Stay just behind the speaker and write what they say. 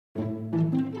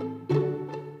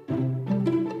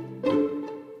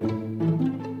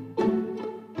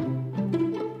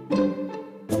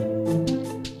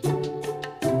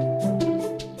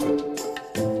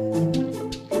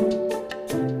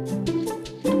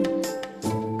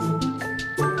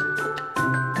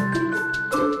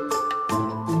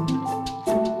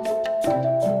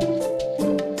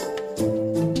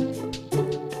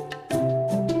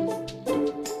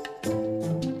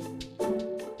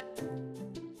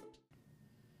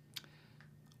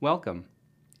Welcome.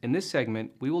 In this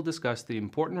segment, we will discuss the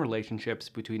important relationships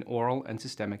between oral and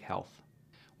systemic health.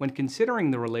 When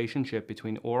considering the relationship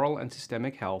between oral and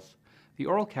systemic health, the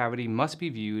oral cavity must be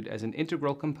viewed as an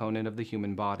integral component of the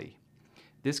human body.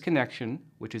 This connection,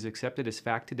 which is accepted as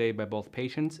fact today by both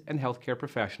patients and healthcare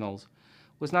professionals,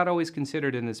 was not always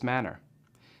considered in this manner.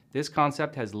 This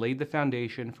concept has laid the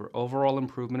foundation for overall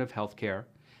improvement of healthcare,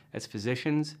 as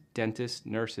physicians, dentists,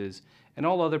 nurses, and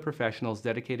all other professionals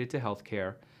dedicated to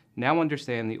healthcare now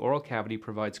understand the oral cavity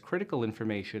provides critical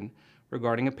information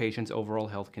regarding a patient's overall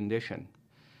health condition.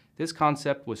 This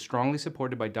concept was strongly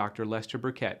supported by Dr. Lester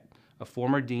Burkett, a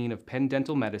former dean of Penn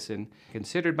Dental Medicine,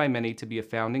 considered by many to be a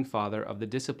founding father of the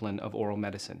discipline of oral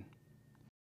medicine.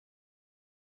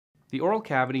 The oral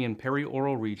cavity and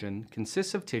perioral region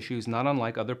consists of tissues not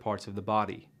unlike other parts of the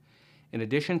body. In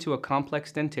addition to a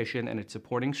complex dentition and its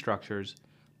supporting structures,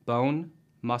 bone,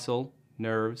 muscle,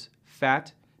 nerves,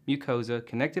 fat, mucosa,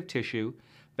 connective tissue,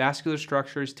 vascular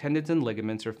structures, tendons, and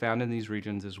ligaments are found in these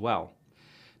regions as well.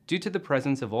 Due to the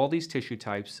presence of all these tissue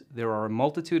types, there are a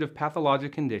multitude of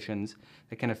pathologic conditions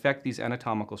that can affect these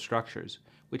anatomical structures,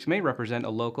 which may represent a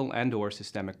local and/or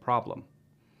systemic problem.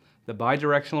 The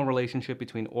bidirectional relationship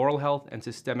between oral health and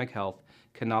systemic health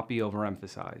cannot be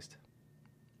overemphasized.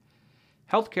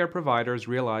 Healthcare providers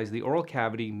realize the oral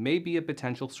cavity may be a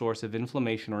potential source of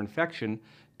inflammation or infection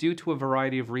due to a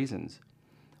variety of reasons.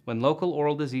 When local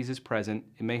oral disease is present,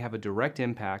 it may have a direct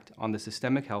impact on the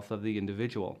systemic health of the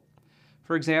individual.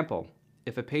 For example,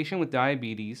 if a patient with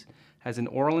diabetes has an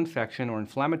oral infection or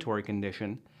inflammatory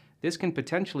condition, this can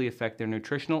potentially affect their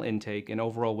nutritional intake and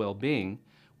overall well-being,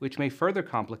 which may further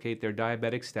complicate their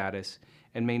diabetic status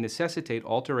and may necessitate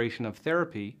alteration of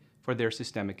therapy for their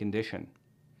systemic condition.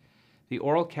 The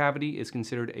oral cavity is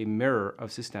considered a mirror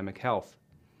of systemic health.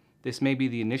 This may be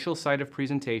the initial site of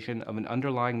presentation of an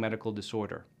underlying medical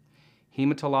disorder.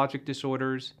 Hematologic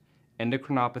disorders,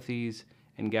 endocrinopathies,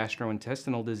 and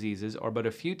gastrointestinal diseases are but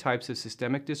a few types of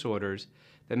systemic disorders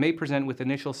that may present with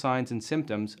initial signs and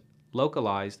symptoms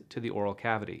localized to the oral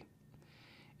cavity.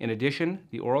 In addition,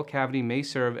 the oral cavity may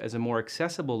serve as a more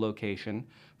accessible location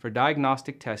for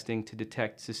diagnostic testing to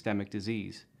detect systemic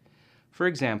disease. For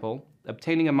example,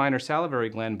 obtaining a minor salivary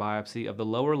gland biopsy of the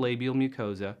lower labial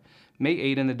mucosa may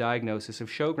aid in the diagnosis of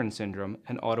Sjogren's syndrome,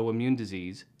 an autoimmune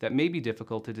disease that may be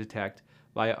difficult to detect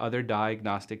via other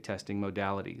diagnostic testing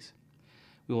modalities.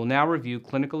 We will now review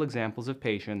clinical examples of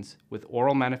patients with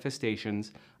oral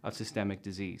manifestations of systemic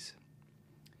disease.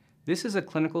 This is a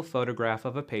clinical photograph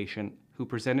of a patient who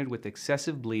presented with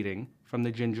excessive bleeding from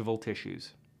the gingival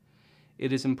tissues.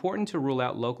 It is important to rule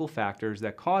out local factors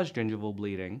that cause gingival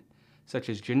bleeding, such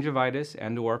as gingivitis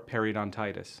and/or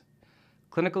periodontitis.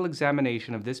 Clinical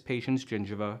examination of this patient's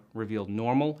gingiva revealed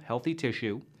normal, healthy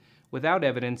tissue without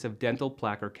evidence of dental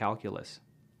plaque or calculus.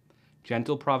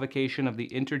 Gentle provocation of the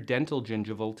interdental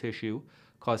gingival tissue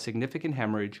caused significant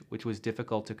hemorrhage, which was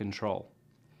difficult to control.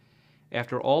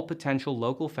 After all potential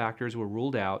local factors were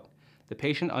ruled out, the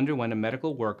patient underwent a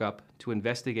medical workup to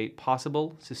investigate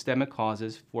possible systemic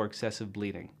causes for excessive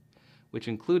bleeding, which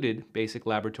included basic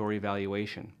laboratory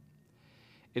evaluation.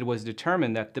 It was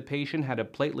determined that the patient had a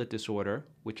platelet disorder,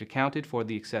 which accounted for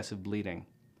the excessive bleeding.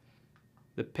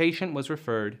 The patient was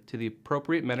referred to the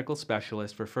appropriate medical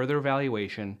specialist for further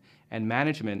evaluation and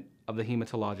management of the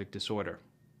hematologic disorder.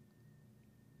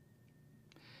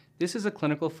 This is a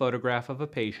clinical photograph of a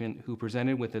patient who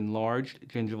presented with enlarged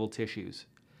gingival tissues.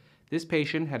 This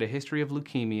patient had a history of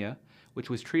leukemia, which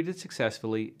was treated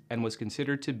successfully and was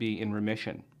considered to be in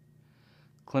remission.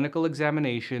 Clinical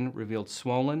examination revealed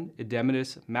swollen,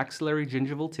 edematous maxillary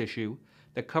gingival tissue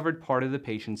that covered part of the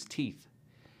patient's teeth.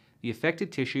 The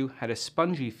affected tissue had a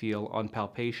spongy feel on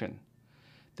palpation.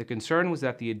 The concern was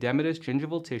that the edematous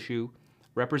gingival tissue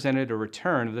represented a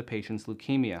return of the patient's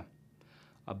leukemia.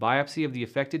 A biopsy of the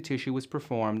affected tissue was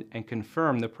performed and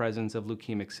confirmed the presence of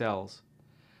leukemic cells.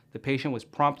 The patient was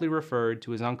promptly referred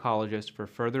to his oncologist for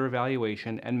further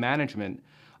evaluation and management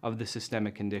of the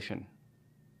systemic condition.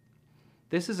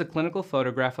 This is a clinical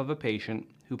photograph of a patient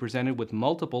who presented with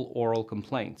multiple oral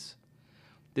complaints.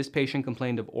 This patient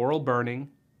complained of oral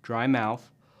burning, dry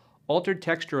mouth, altered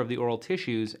texture of the oral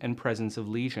tissues, and presence of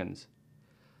lesions.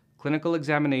 Clinical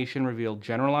examination revealed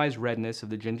generalized redness of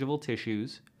the gingival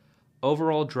tissues,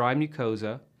 overall dry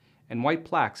mucosa, and white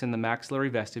plaques in the maxillary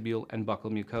vestibule and buccal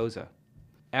mucosa.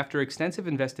 After extensive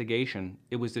investigation,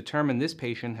 it was determined this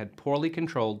patient had poorly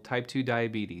controlled type 2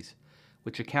 diabetes,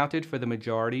 which accounted for the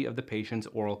majority of the patient's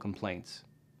oral complaints.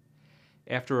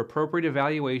 After appropriate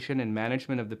evaluation and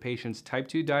management of the patient's type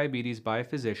 2 diabetes by a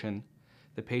physician,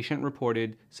 the patient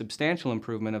reported substantial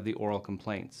improvement of the oral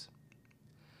complaints.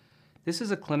 This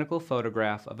is a clinical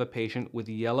photograph of a patient with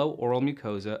yellow oral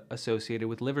mucosa associated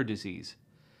with liver disease.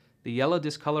 The yellow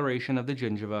discoloration of the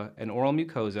gingiva and oral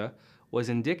mucosa was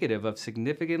indicative of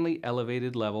significantly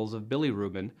elevated levels of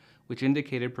bilirubin, which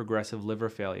indicated progressive liver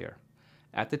failure.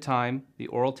 At the time, the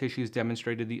oral tissues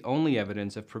demonstrated the only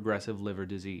evidence of progressive liver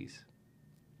disease.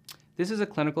 This is a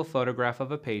clinical photograph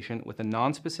of a patient with a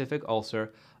nonspecific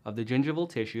ulcer of the gingival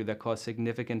tissue that caused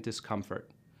significant discomfort.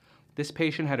 This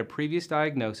patient had a previous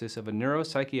diagnosis of a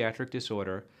neuropsychiatric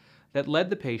disorder that led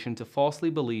the patient to falsely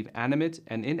believe animate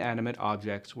and inanimate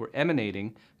objects were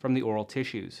emanating from the oral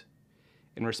tissues.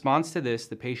 In response to this,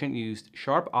 the patient used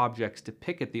sharp objects to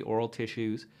pick at the oral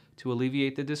tissues to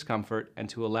alleviate the discomfort and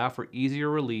to allow for easier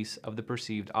release of the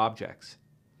perceived objects.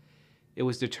 It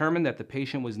was determined that the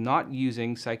patient was not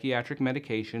using psychiatric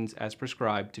medications as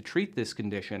prescribed to treat this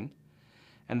condition,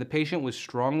 and the patient was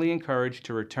strongly encouraged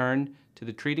to return to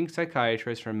the treating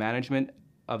psychiatrist for management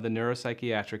of the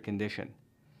neuropsychiatric condition.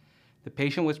 The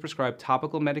patient was prescribed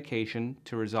topical medication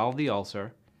to resolve the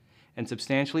ulcer and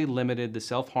substantially limited the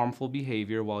self-harmful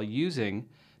behavior while using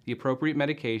the appropriate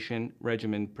medication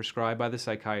regimen prescribed by the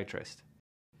psychiatrist.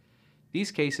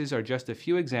 These cases are just a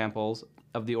few examples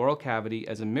of the oral cavity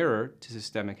as a mirror to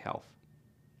systemic health.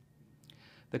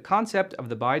 The concept of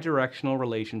the bidirectional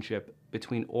relationship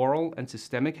between oral and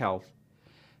systemic health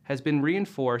has been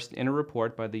reinforced in a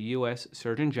report by the U.S.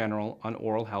 Surgeon General on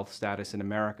oral health status in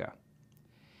America.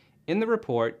 In the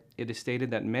report, it is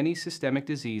stated that many systemic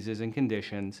diseases and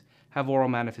conditions have oral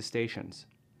manifestations.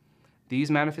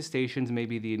 These manifestations may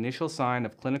be the initial sign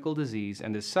of clinical disease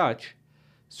and, as such,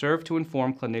 serve to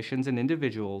inform clinicians and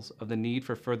individuals of the need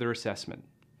for further assessment.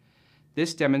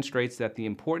 This demonstrates that the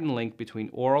important link between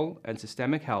oral and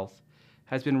systemic health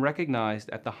has been recognized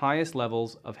at the highest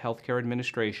levels of healthcare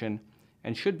administration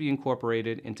and should be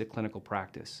incorporated into clinical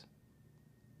practice.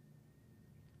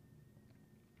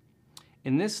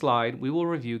 In this slide, we will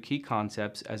review key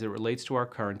concepts as it relates to our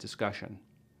current discussion: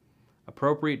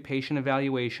 appropriate patient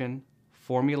evaluation,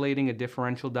 formulating a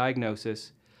differential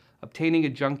diagnosis, obtaining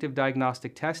adjunctive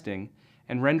diagnostic testing,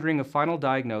 and rendering a final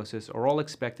diagnosis are all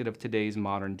expected of today's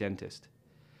modern dentist.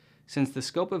 Since the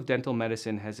scope of dental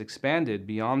medicine has expanded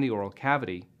beyond the oral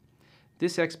cavity,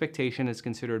 this expectation is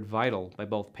considered vital by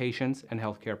both patients and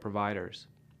healthcare providers.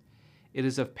 It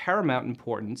is of paramount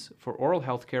importance for oral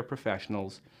healthcare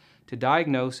professionals to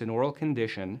diagnose an oral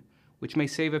condition which may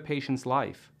save a patient's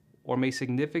life or may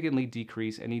significantly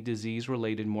decrease any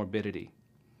disease-related morbidity.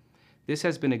 This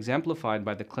has been exemplified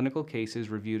by the clinical cases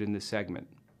reviewed in this segment.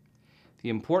 The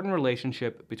important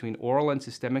relationship between oral and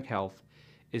systemic health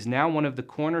is now one of the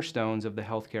cornerstones of the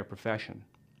healthcare profession.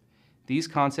 These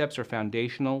concepts are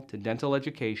foundational to dental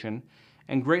education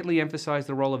and greatly emphasize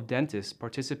the role of dentists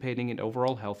participating in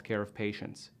overall health care of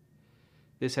patients.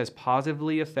 This has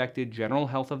positively affected general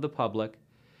health of the public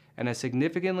and has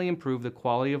significantly improved the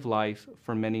quality of life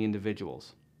for many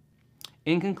individuals.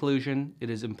 In conclusion, it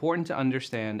is important to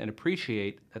understand and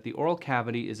appreciate that the oral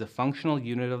cavity is a functional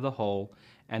unit of the whole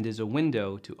and is a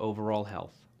window to overall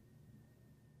health.